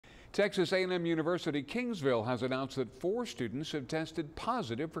Texas A&M University-Kingsville has announced that 4 students have tested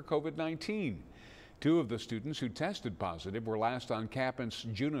positive for COVID-19. 2 of the students who tested positive were last on campus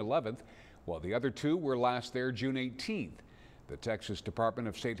June 11th, while the other 2 were last there June 18th. The Texas Department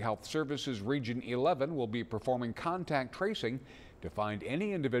of State Health Services Region 11 will be performing contact tracing to find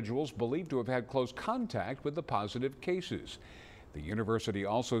any individuals believed to have had close contact with the positive cases. The university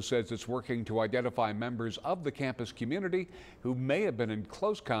also says it's working to identify members of the campus community who may have been in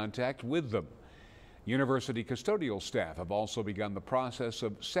close contact with them. University custodial staff have also begun the process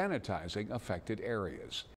of sanitizing affected areas.